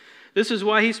hearts. This is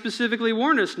why He specifically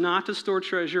warned us not to store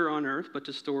treasure on earth, but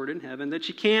to store it in heaven, that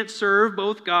you can't serve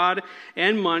both God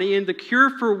and money. And the cure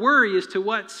for worry is to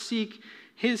what? Seek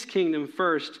His kingdom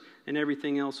first, and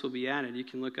everything else will be added. You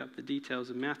can look up the details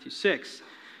in Matthew 6.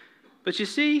 But you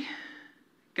see,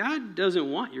 God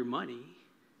doesn't want your money.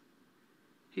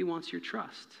 He wants your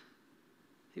trust.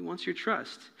 He wants your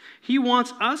trust. He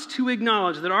wants us to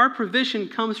acknowledge that our provision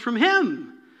comes from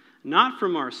Him, not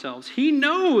from ourselves. He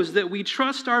knows that we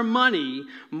trust our money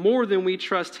more than we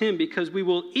trust Him, because we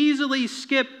will easily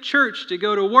skip church to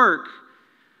go to work,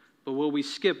 but will we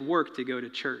skip work to go to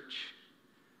church?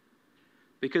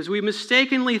 Because we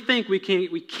mistakenly think we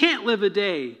can't live a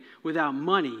day without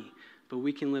money, but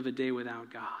we can live a day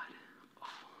without God.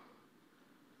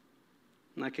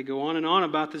 And I could go on and on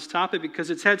about this topic because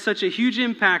it's had such a huge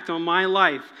impact on my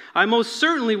life. I most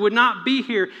certainly would not be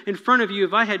here in front of you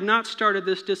if I had not started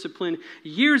this discipline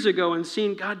years ago and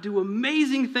seen God do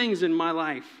amazing things in my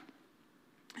life.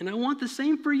 And I want the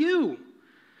same for you.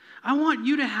 I want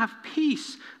you to have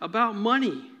peace about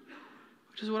money,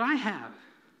 which is what I have.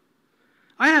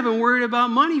 I haven't worried about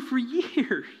money for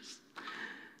years,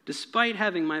 despite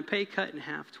having my pay cut in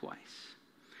half twice.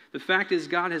 The fact is,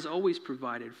 God has always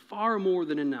provided far more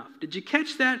than enough. Did you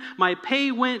catch that? My pay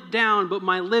went down, but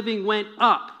my living went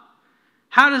up.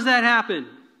 How does that happen?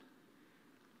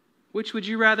 Which would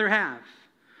you rather have?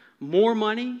 More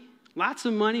money, lots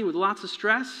of money with lots of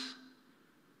stress,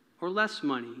 or less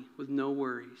money with no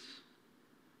worries?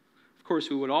 Of course,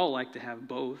 we would all like to have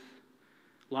both.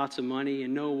 Lots of money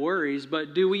and no worries,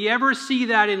 but do we ever see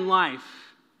that in life?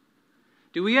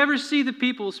 Do we ever see the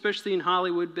people, especially in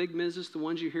Hollywood, big business, the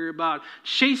ones you hear about,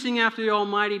 chasing after the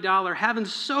almighty dollar, having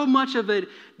so much of it,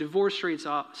 divorce rates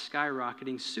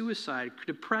skyrocketing, suicide,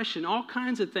 depression, all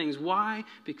kinds of things. Why?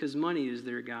 Because money is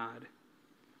their God.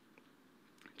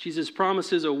 Jesus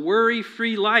promises a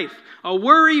worry-free life. A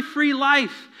worry-free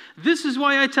life. This is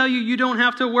why I tell you, you don't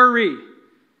have to worry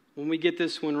when we get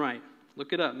this one right.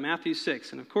 Look it up, Matthew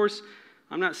 6. And of course,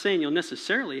 I'm not saying you'll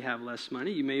necessarily have less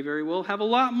money. You may very well have a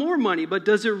lot more money. But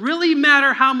does it really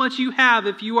matter how much you have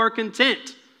if you are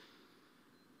content?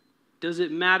 Does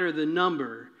it matter the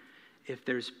number if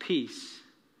there's peace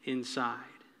inside?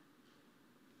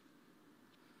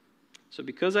 So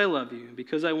because I love you,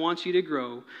 because I want you to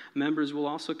grow, members will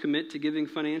also commit to giving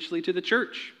financially to the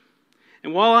church.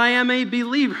 And while I am a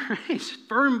believer, a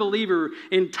firm believer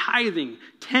in tithing,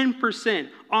 10%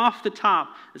 off the top,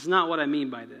 that's not what I mean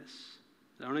by this.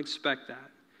 I don't expect that.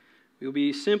 We will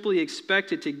be simply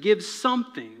expected to give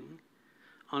something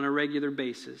on a regular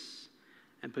basis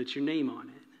and put your name on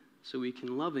it so we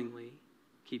can lovingly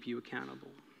keep you accountable.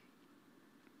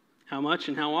 How much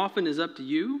and how often is up to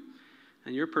you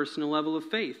and your personal level of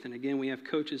faith. And again, we have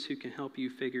coaches who can help you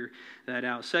figure that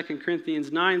out. 2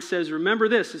 Corinthians 9 says, remember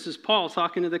this. This is Paul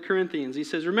talking to the Corinthians. He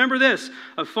says, remember this.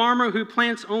 A farmer who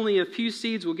plants only a few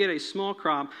seeds will get a small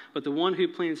crop, but the one who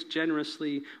plants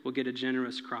generously will get a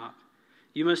generous crop.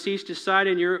 You must each decide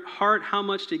in your heart how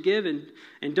much to give,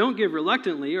 and don't give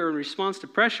reluctantly or in response to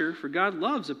pressure, for God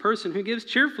loves a person who gives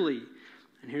cheerfully.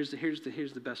 And here's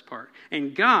the best part.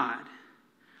 And God,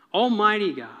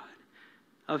 Almighty God,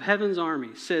 of heaven's army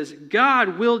says,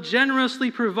 God will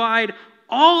generously provide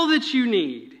all that you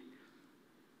need.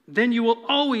 Then you will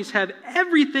always have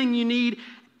everything you need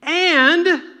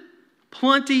and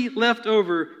plenty left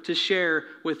over to share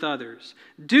with others.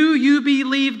 Do you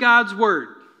believe God's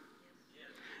word?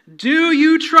 Do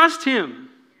you trust him?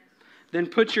 Then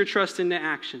put your trust into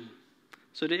action.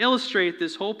 So to illustrate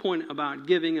this whole point about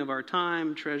giving of our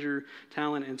time, treasure,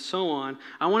 talent, and so on,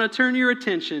 I want to turn your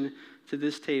attention to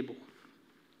this table.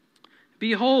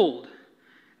 Behold,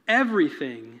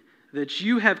 everything that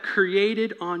you have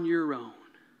created on your own.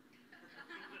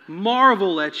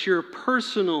 Marvel at your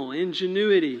personal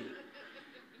ingenuity,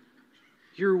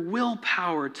 your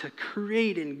willpower to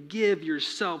create and give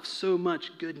yourself so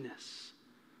much goodness.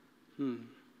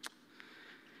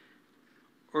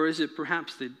 Or is it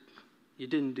perhaps that you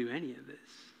didn't do any of this?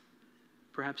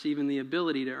 Perhaps even the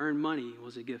ability to earn money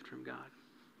was a gift from God.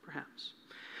 Perhaps.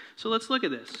 So let's look at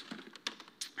this.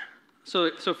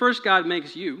 So first God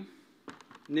makes you,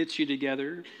 knits you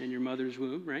together in your mother's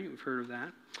womb, right? We've heard of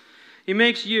that. He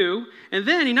makes you, and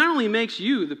then he not only makes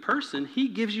you the person, he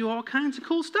gives you all kinds of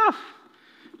cool stuff.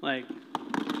 Like,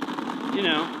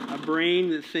 a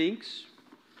brain that thinks.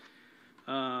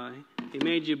 He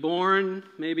made you born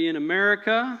maybe in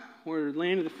America, or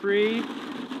land of the free,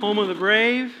 home of the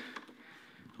brave,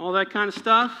 all that kind of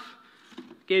stuff.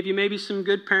 Gave you maybe some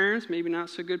good parents, maybe not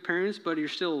so good parents, but you're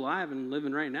still alive and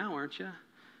living right now, aren't you?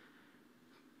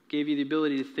 Gave you the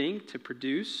ability to think, to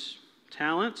produce,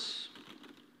 talents,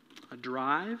 a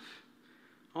drive,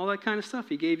 all that kind of stuff.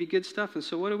 He gave you good stuff. And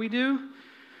so what do?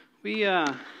 We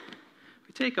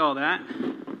take all that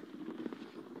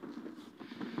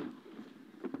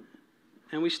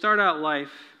and we start out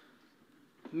life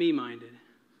me-minded.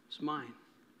 It's mine.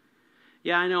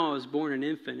 Yeah, I know I was born an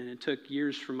infant and it took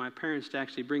years for my parents to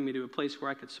actually bring me to a place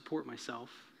where I could support myself.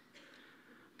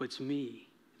 But it's me.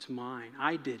 It's mine.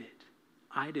 I did it.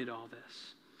 I did all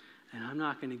this. And I'm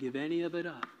not going to give any of it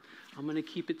up. I'm going to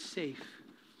keep it safe.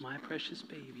 My precious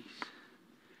babies.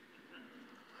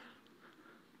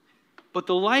 But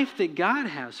the life that God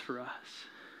has for us,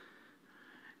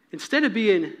 instead of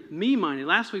being me-minded,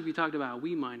 last week we talked about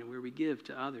we-minded, where we give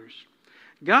to others.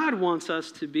 God wants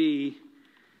us to be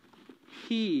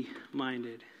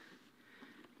He-minded.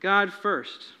 God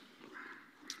first.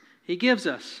 He gives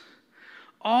us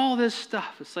all this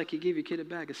stuff. It's like you give your kid a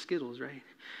bag of Skittles, right?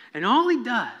 And all he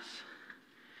does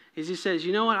is he says,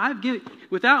 you know what,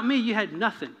 without me you had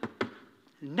nothing.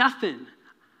 Nothing.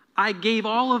 I gave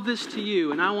all of this to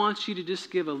you, and I want you to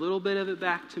just give a little bit of it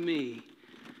back to me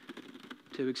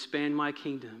to expand my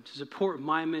kingdom, to support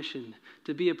my mission,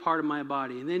 to be a part of my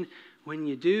body. And then when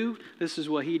you do, this is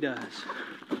what he does.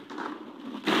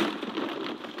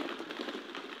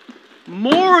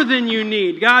 More than you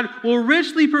need. God will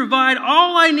richly provide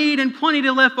all I need and plenty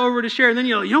to left over to share. And then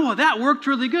you know what, that worked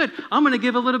really good. I'm going to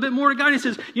give a little bit more to God. And he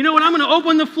says, you know what, I'm going to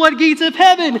open the floodgates of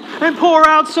heaven and pour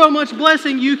out so much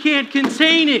blessing you can't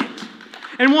contain it.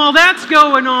 And while that's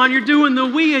going on, you're doing the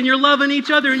we and you're loving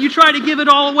each other and you try to give it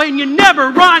all away and you never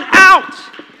run out.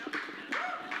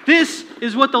 This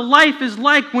is what the life is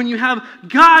like when you have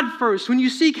God first, when you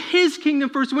seek His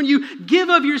kingdom first, when you give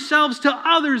of yourselves to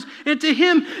others and to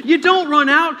Him, you don't run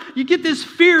out. You get this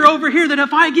fear over here that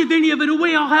if I give any of it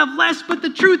away, I'll have less, but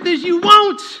the truth is you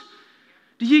won't.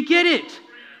 Do you get it?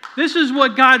 This is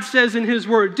what God says in His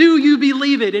Word. Do you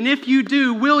believe it? And if you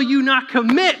do, will you not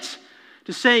commit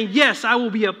to saying, yes, I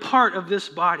will be a part of this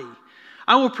body?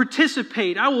 I will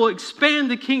participate. I will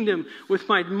expand the kingdom with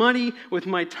my money, with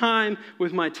my time,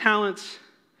 with my talents.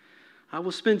 I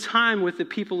will spend time with the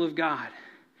people of God.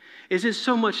 Is it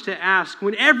so much to ask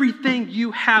when everything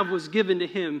you have was given to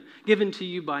Him, given to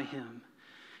you by Him?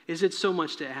 Is it so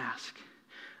much to ask?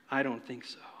 I don't think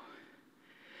so.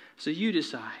 So you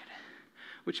decide,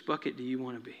 which bucket do you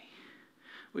want to be?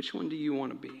 Which one do you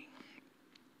want to be?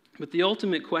 But the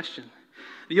ultimate question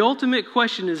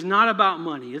is not about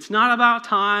money. It's not about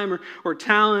time or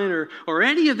talent or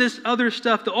any of this other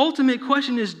stuff. The ultimate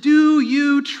question is, do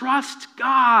you trust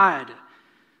God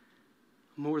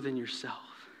more than yourself?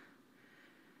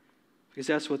 Because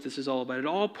that's what this is all about. It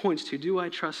all points to, do I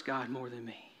trust God more than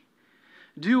me?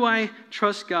 Do I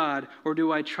trust God or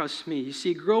do I trust me? You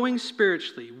see, growing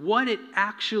spiritually, what it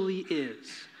actually is,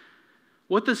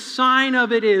 what the sign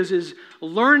of it is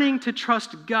learning to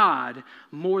trust God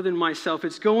more than myself.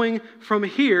 It's going from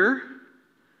here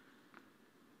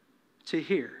to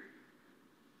here.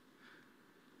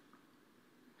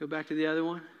 Go back to the other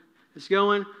one. It's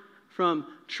going from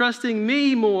trusting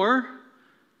me more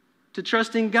to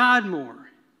trusting God more.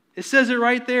 It says it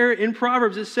right there in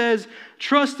Proverbs. It says,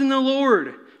 trust in the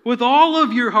Lord with all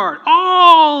of your heart,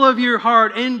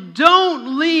 and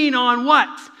don't lean on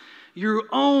what? Your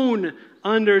own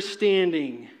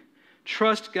understanding.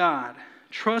 Trust God.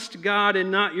 Trust God and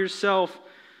not yourself.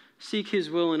 Seek His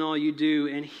will in all you do,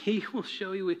 and He will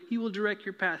show you, He will direct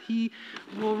your path. He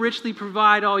will richly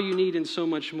provide all you need and so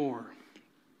much more.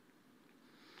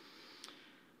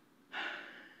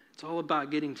 It's all about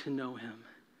getting to know him.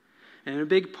 And a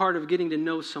big part of getting to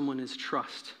know someone is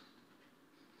trust.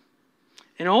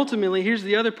 And ultimately, here's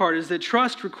the other part, is that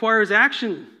trust requires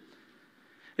action.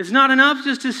 It's not enough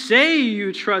just to say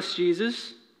you trust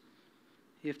Jesus.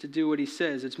 You have to do what he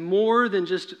says. It's more than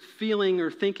just feeling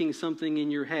or thinking something in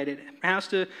your head. It has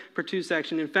to produce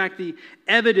action. In fact, the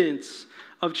evidence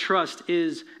of trust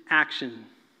is action.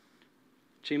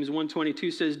 James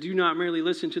 1:22 says, do not merely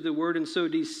listen to the word and so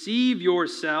deceive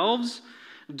yourselves.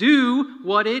 Do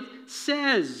what it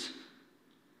says.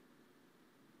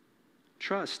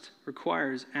 Trust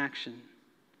requires action.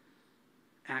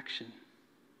 Action.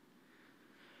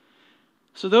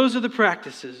 So those are the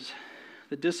practices,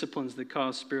 the disciplines that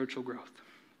cause spiritual growth.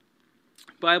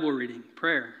 Bible reading,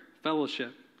 prayer,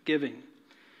 fellowship, giving.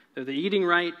 They're the eating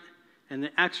right and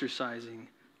the exercising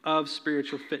of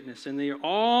spiritual fitness. And they are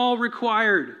all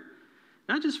required,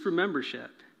 not just for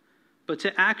membership, but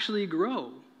to actually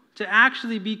grow, to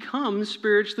actually become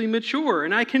spiritually mature.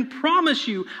 And I can promise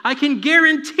you, I can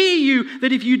guarantee you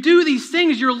that if you do these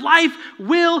things, your life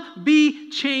will be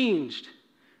changed.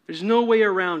 There's no way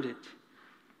around it.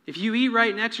 If you eat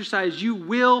right and exercise, you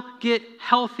will get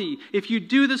healthy. If you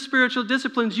do the spiritual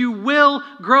disciplines, you will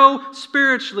grow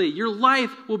spiritually. Your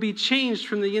life will be changed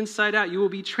from the inside out. You will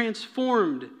be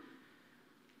transformed.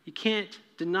 You can't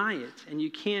deny it, and you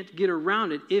can't get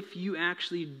around it if you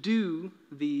actually do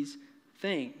these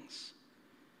things.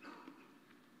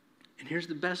 And here's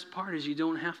the best part, is you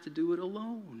don't have to do it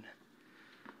alone.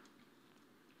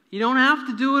 You don't have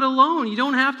to do it alone. You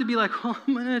don't have to be like, well,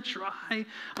 I'm going to try.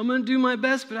 I'm going to do my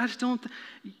best, but I just don't.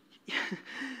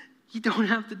 You don't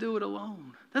have to do it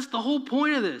alone. That's the whole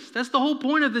point of this. That's the whole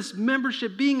point of this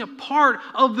membership being a part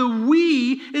of the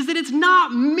we, is that it's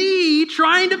not me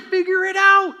trying to figure it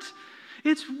out.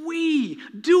 It's we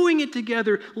doing it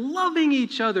together, loving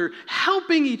each other,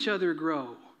 helping each other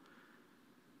grow.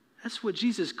 That's what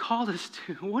Jesus called us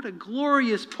to. What a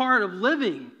glorious part of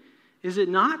living, is it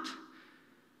not?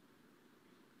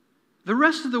 The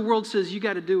rest of the world says you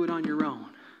got to do it on your own.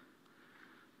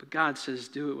 But God says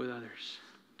do it with others.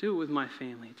 Do it with my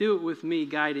family. Do it with me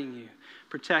guiding you,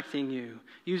 protecting you,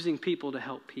 using people to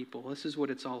help people. This is what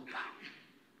it's all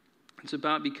about. It's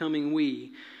about becoming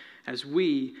we, as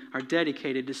we are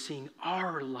dedicated to seeing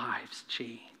our lives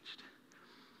changed.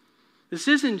 This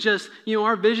isn't just,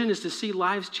 our vision is to see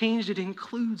lives changed. It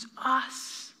includes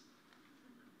us.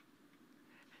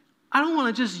 I don't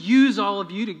want to just use all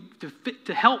of you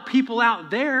to help people out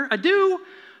there. I do,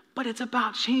 but it's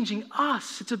about changing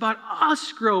us. It's about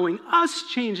us growing, us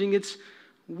changing. It's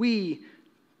we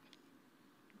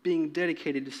being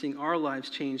dedicated to seeing our lives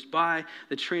changed by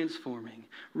the transforming,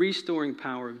 restoring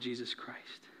power of Jesus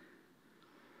Christ.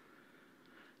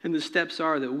 And the steps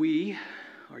are that we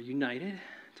are united.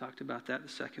 Talked about that the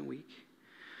second week.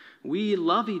 We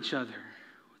love each other.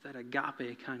 That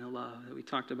agape kind of love that we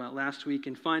talked about last week.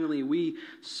 And finally, we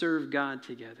serve God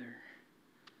together.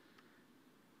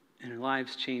 And our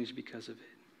lives change because of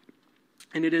it.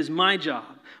 And it is my job,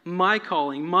 my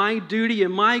calling, my duty,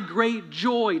 and my great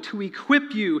joy to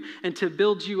equip you and to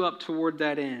build you up toward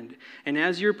that end. And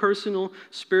as your personal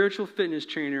spiritual fitness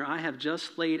trainer, I have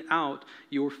just laid out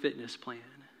your fitness plan.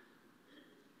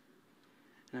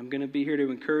 And I'm going to be here to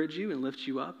encourage you and lift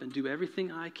you up and do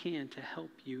everything I can to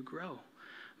help you grow.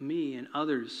 Me and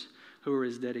others who are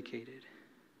as dedicated.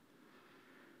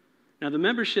 Now, the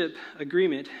membership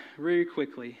agreement, very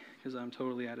quickly, because I'm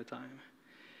totally out of time,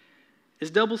 is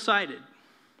double-sided.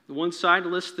 The one side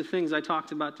lists the things I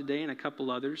talked about today and a couple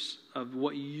others of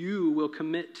what you will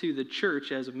commit to the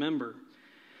church as a member.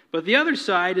 But the other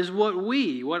side is what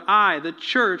I, the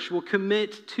church, will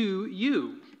commit to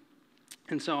you.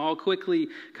 And so I'll quickly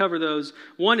cover those.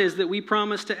 One is that we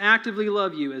promise to actively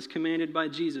love you as commanded by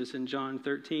Jesus in John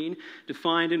 13,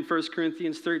 defined in 1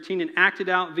 Corinthians 13, and acted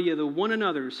out via the one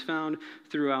another's found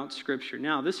throughout Scripture.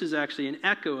 Now, this is actually an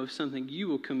echo of something you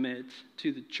will commit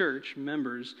to the church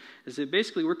members, is that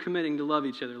basically we're committing to love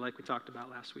each other like we talked about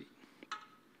last week.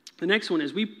 The next one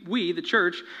is we, the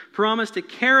church, promise to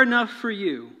care enough for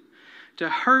you, to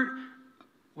hurt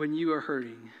when you are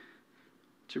hurting,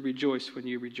 to rejoice when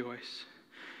you rejoice.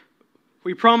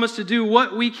 We promise to do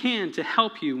what we can to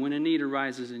help you when a need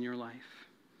arises in your life.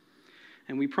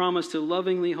 And we promise to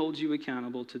lovingly hold you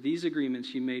accountable to these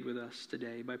agreements you made with us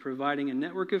today by providing a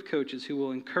network of coaches who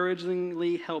will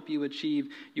encouragingly help you achieve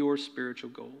your spiritual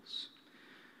goals.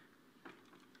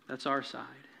 That's our side.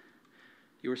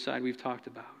 Your side we've talked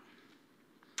about.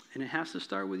 And it has to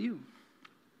start with you.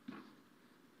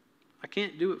 I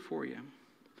can't do it for you.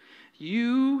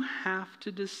 You have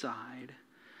to decide,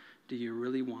 do you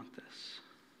really want this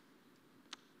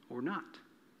or not?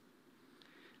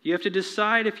 You have to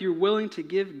decide if you're willing to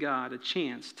give God a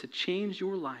chance to change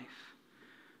your life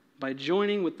by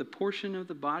joining with the portion of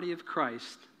the body of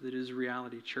Christ that is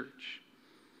Reality Church.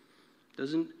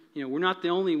 We're not the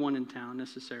only one in town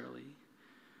necessarily,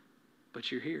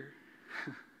 but you're here.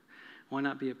 Why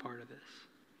not be a part of this?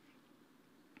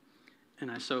 And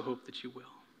I so hope that you will,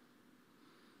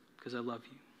 because I love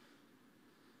you.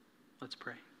 Let's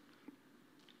pray.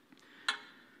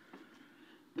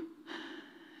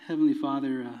 Heavenly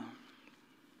Father,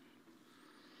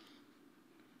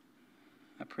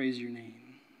 I praise your name.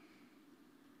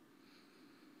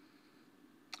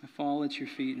 I fall at your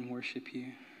feet and worship you,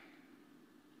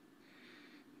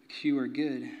 because you are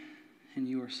good and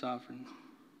you are sovereign.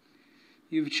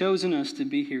 You've chosen us to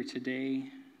be here today,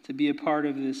 to be a part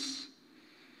of this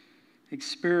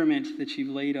experiment that you've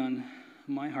laid on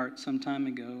my heart some time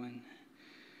ago, and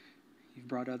you've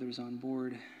brought others on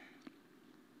board.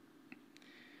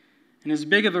 And as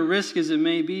big of a risk as it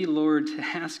may be, Lord, to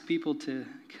ask people to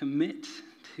commit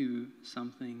to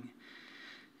something,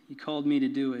 you called me to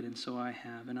do it, and so I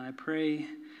have. And I pray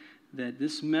that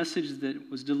this message that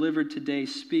was delivered today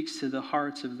speaks to the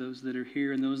hearts of those that are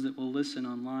here and those that will listen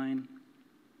online.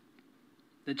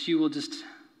 That you will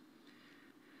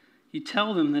you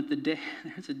tell them that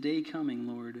there's a day coming,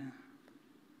 Lord.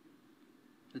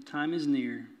 The time is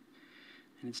near,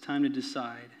 and it's time to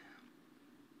decide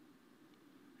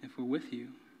if we're with you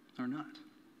or not.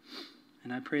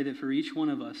 And I pray that for each one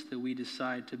of us that we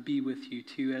decide to be with you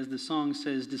too. As the song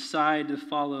says, decide to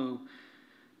follow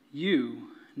you,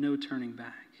 no turning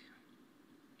back.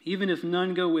 Even if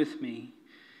none go with me,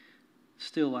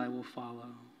 still I will follow.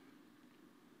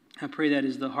 I pray that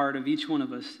is the heart of each one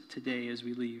of us today as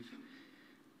we leave.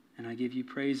 And I give you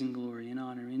praise and glory and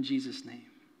honor in Jesus' name.